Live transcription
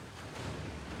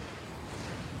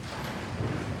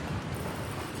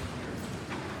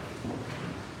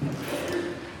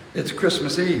It's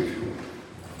Christmas Eve.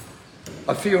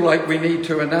 I feel like we need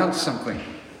to announce something.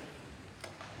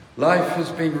 Life has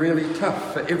been really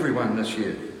tough for everyone this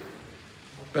year.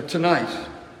 But tonight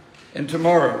and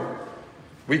tomorrow,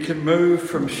 we can move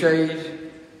from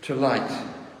shade to light,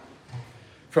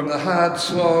 from the hard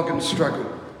slog and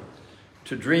struggle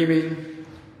to dreaming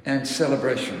and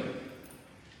celebration.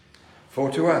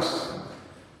 For to us,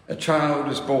 a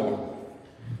child is born.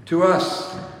 To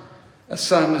us, a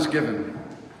son is given.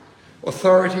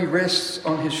 Authority rests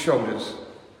on his shoulders,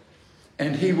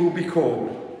 and he will be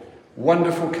called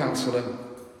Wonderful Counselor,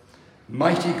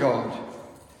 Mighty God,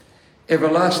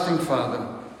 Everlasting Father,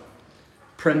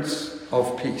 Prince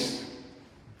of Peace.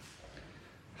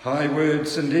 High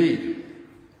words indeed.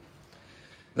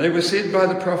 They were said by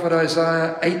the prophet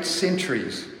Isaiah 8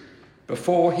 centuries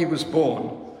before he was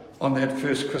born on that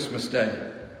first Christmas day.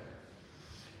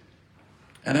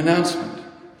 An announcement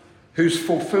whose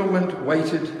fulfillment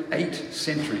waited 8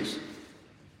 centuries.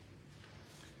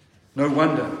 No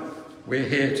wonder we're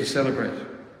here to celebrate.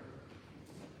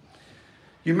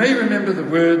 You may remember the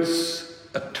words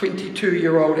a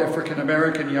 22-year-old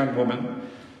African-American young woman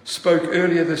spoke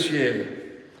earlier this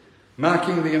year,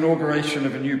 marking the inauguration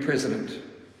of a new president.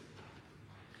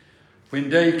 When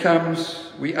day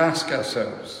comes, we ask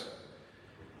ourselves,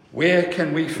 where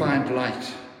can we find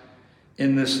light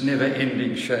in this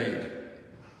never-ending shade?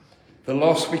 The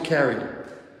loss we carry,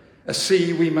 a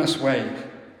sea we must wade.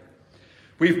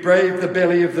 We've braved the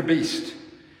belly of the beast.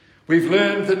 We've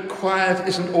learned that quiet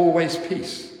isn't always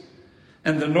peace,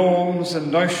 and the norms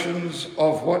and notions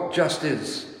of what just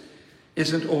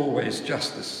isn't always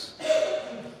justice.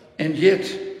 And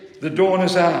yet, the dawn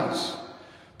is ours.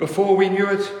 Before we knew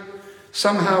it,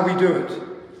 somehow we do it.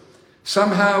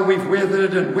 Somehow we've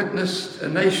weathered and witnessed a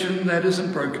nation that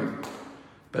isn't broken,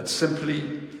 but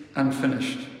simply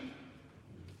unfinished.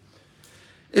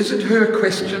 Isn't her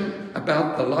question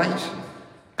about the light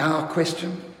our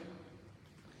question?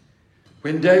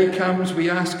 When day comes, we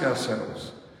ask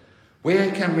ourselves,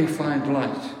 where can we find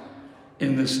light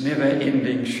in this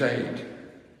never-ending shade?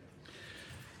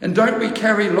 And don't we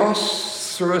carry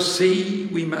loss through a sea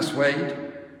we must wade?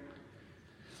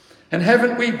 And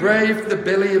haven't we braved the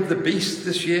belly of the beast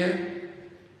this year?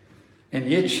 And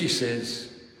yet she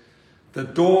says, the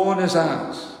dawn is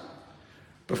ours.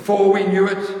 Before we knew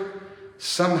it,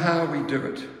 somehow we do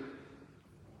it.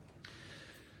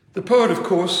 The poet, of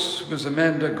course, was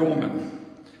Amanda Gorman,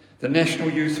 the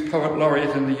National Youth Poet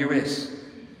Laureate in the US.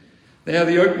 They are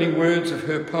the opening words of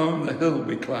her poem, The Hill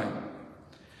We Climb,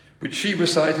 which she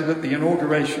recited at the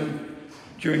inauguration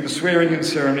during the swearing-in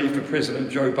ceremony for President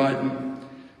Joe Biden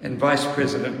and Vice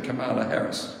President Kamala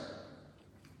Harris.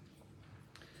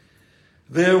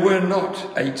 There were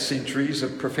not 8 centuries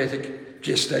of prophetic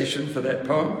gestation for that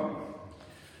poem.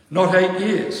 Not 8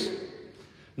 years,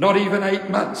 not even 8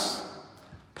 months,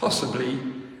 possibly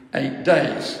 8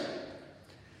 days.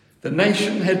 The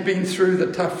nation had been through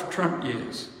the tough Trump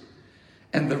years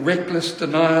and the reckless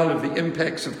denial of the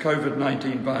impacts of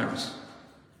COVID-19 virus.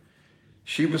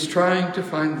 She was trying to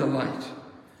find the light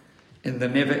in the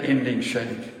never-ending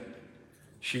shade.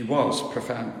 She was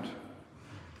profound.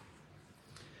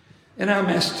 In our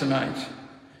Mass tonight,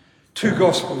 2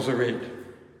 Gospels are read.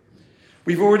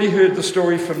 We've already heard the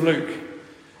story from Luke,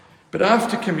 but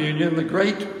after communion, the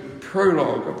great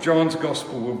prologue of John's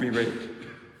Gospel will be read.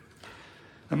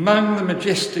 Among the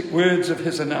majestic words of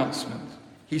his announcement,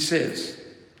 he says,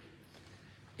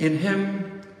 "In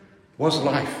him was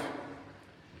life,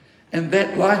 and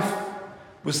that life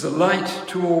was the light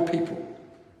to all people.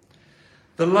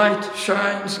 The light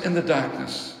shines in the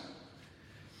darkness,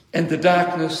 and the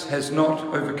darkness has not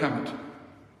overcome it."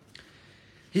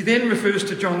 He then refers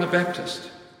to John the Baptist.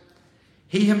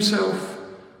 He himself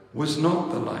was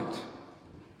not the light.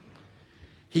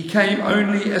 He came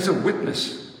only as a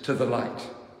witness to the light.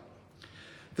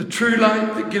 The true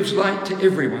light that gives light to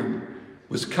everyone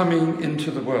was coming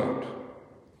into the world.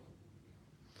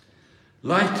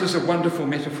 Light is a wonderful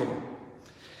metaphor.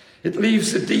 It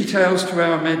leaves the details to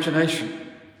our imagination.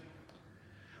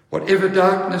 Whatever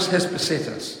darkness has beset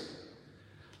us,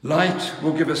 light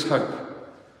will give us hope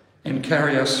and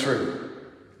carry us through.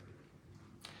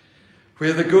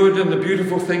 Where the good and the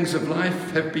beautiful things of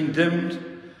life have been dimmed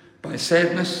by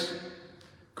sadness,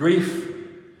 grief,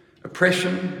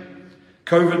 oppression,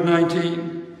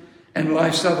 COVID-19, and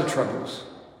life's other troubles,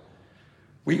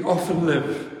 we often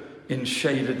live in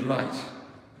shaded light.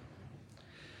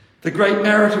 The great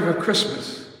narrative of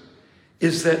Christmas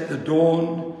is that the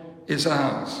dawn is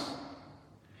ours.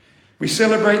 We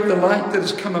celebrate the light that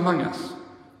has come among us.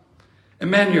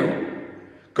 Emmanuel,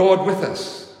 God with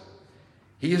us.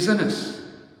 He is in us.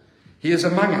 He is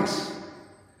among us.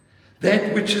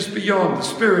 That which is beyond, the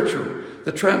spiritual,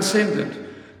 the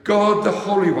transcendent, God the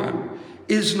Holy One,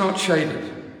 is not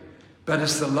shaded, but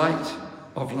is the light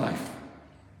of life.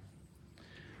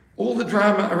 All the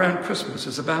drama around Christmas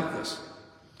is about this.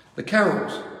 The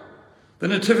carols, the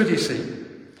nativity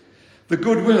scene, the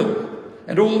goodwill,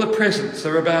 and all the presents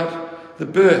are about the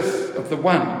birth of the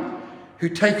one who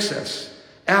takes us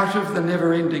out of the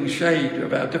never-ending shade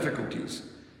of our difficulties,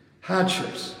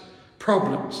 hardships,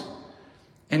 problems,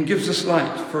 and gives us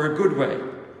light for a good way,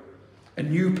 a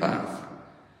new path,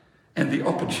 and the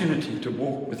opportunity to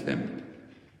walk with him.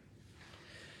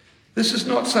 This is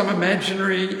not some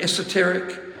imaginary,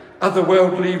 esoteric,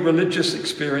 otherworldly religious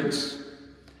experience.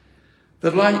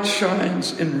 The light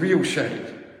shines in real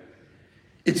shade.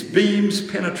 Its beams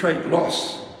penetrate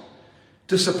loss,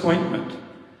 disappointment,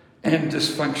 and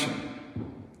dysfunction.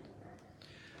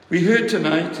 We heard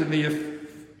tonight in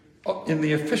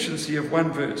the efficiency of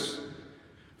one verse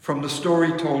from the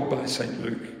story told by St.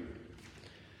 Luke.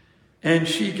 And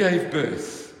she gave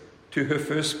birth to her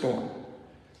firstborn,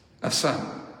 a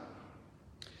son.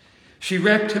 She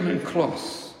wrapped him in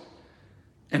cloths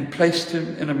and placed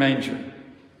him in a manger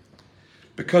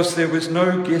because there was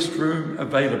no guest room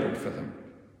available for them.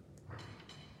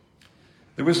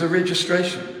 There was a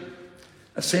registration,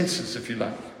 a census, if you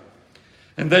like,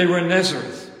 and they were in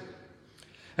Nazareth.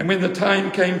 And when the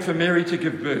time came for Mary to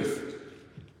give birth,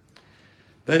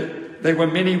 they were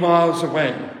many miles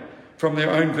away from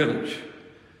their own village,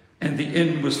 and the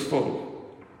inn was full.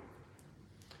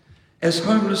 As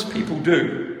homeless people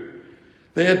do,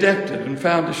 they adapted and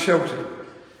found a shelter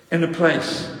in a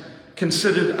place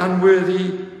considered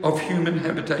unworthy of human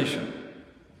habitation.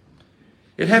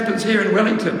 It happens here in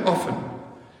Wellington often,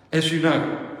 as you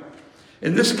know.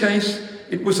 In this case,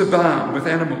 it was a barn with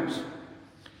animals,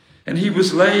 and he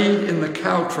was laid in the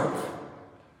cow trough,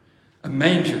 a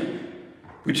manger,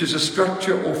 which is a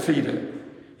structure or feeder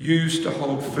used to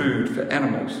hold food for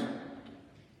animals.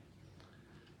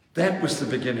 That was the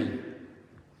beginning.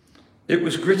 It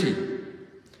was gritty.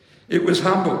 It was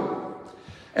humble.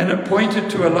 And it pointed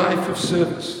to a life of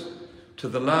service to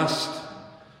the last,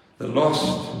 the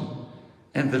lost,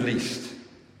 and the least.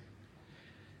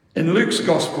 In Luke's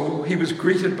Gospel, he was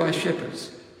greeted by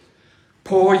shepherds,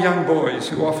 poor young boys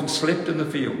who often slept in the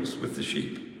fields with the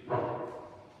sheep.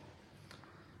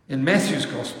 In Matthew's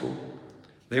Gospel,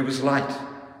 there was light.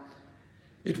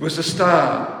 It was a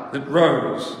star that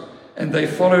rose, and they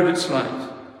followed its light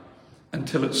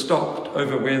until it stopped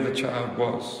over where the child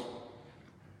was.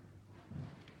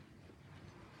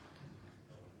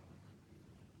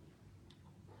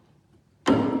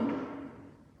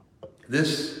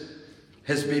 This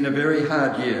has been a very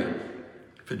hard year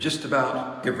for just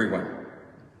about everyone.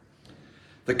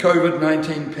 The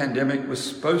COVID-19 pandemic was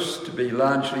supposed to be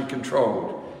largely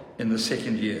controlled in the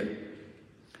second year.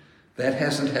 That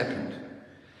hasn't happened,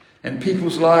 and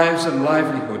people's lives and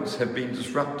livelihoods have been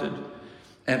disrupted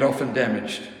and often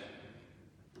damaged.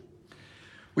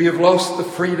 We have lost the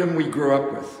freedom we grew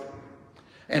up with,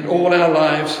 and all our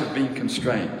lives have been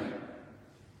constrained.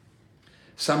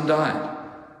 Some died.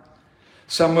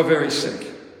 Some were very sick.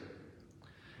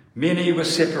 Many were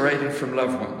separated from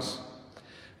loved ones.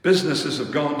 Businesses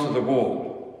have gone to the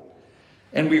wall.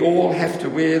 And we all have to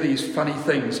wear these funny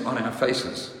things on our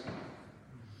faces.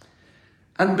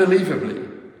 Unbelievably,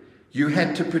 you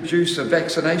had to produce a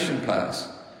vaccination pass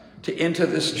to enter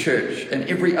this church and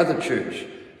every other church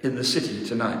in the city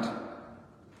tonight.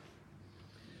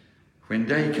 When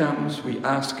day comes, we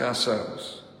ask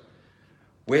ourselves,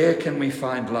 where can we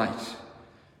find light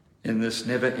in this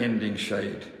never-ending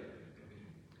shade?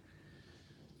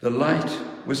 The light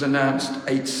was announced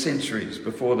 8 centuries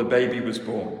before the baby was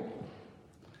born.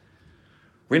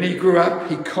 When he grew up,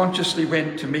 he consciously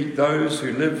went to meet those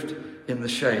who lived in the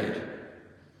shade.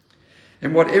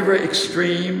 In whatever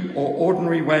extreme or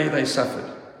ordinary way they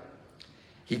suffered,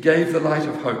 he gave the light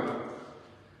of hope,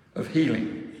 of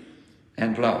healing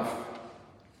and love.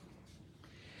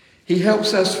 He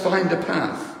helps us find a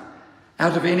path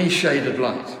out of any shaded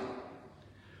light,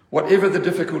 whatever the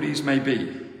difficulties may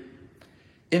be,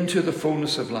 into the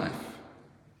fullness of life.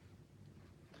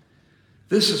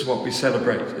 This is what we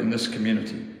celebrate in this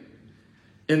community,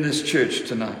 in this church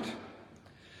tonight.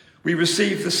 We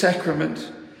receive the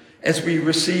sacrament as we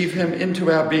receive him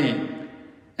into our being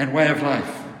and way of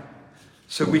life,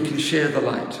 so we can share the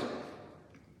light.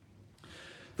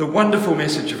 The wonderful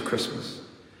message of Christmas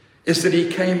is that he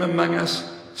came among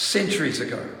us centuries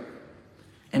ago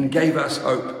and gave us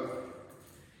hope.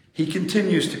 He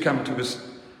continues to come to us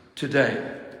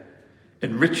today,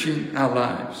 enriching our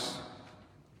lives.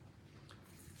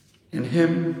 In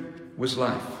him was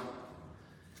life,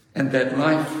 and that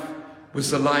life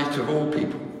was the light of all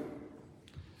people.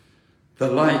 The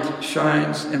light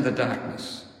shines in the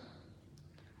darkness,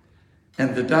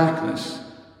 and the darkness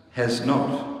has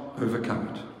not overcome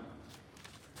it.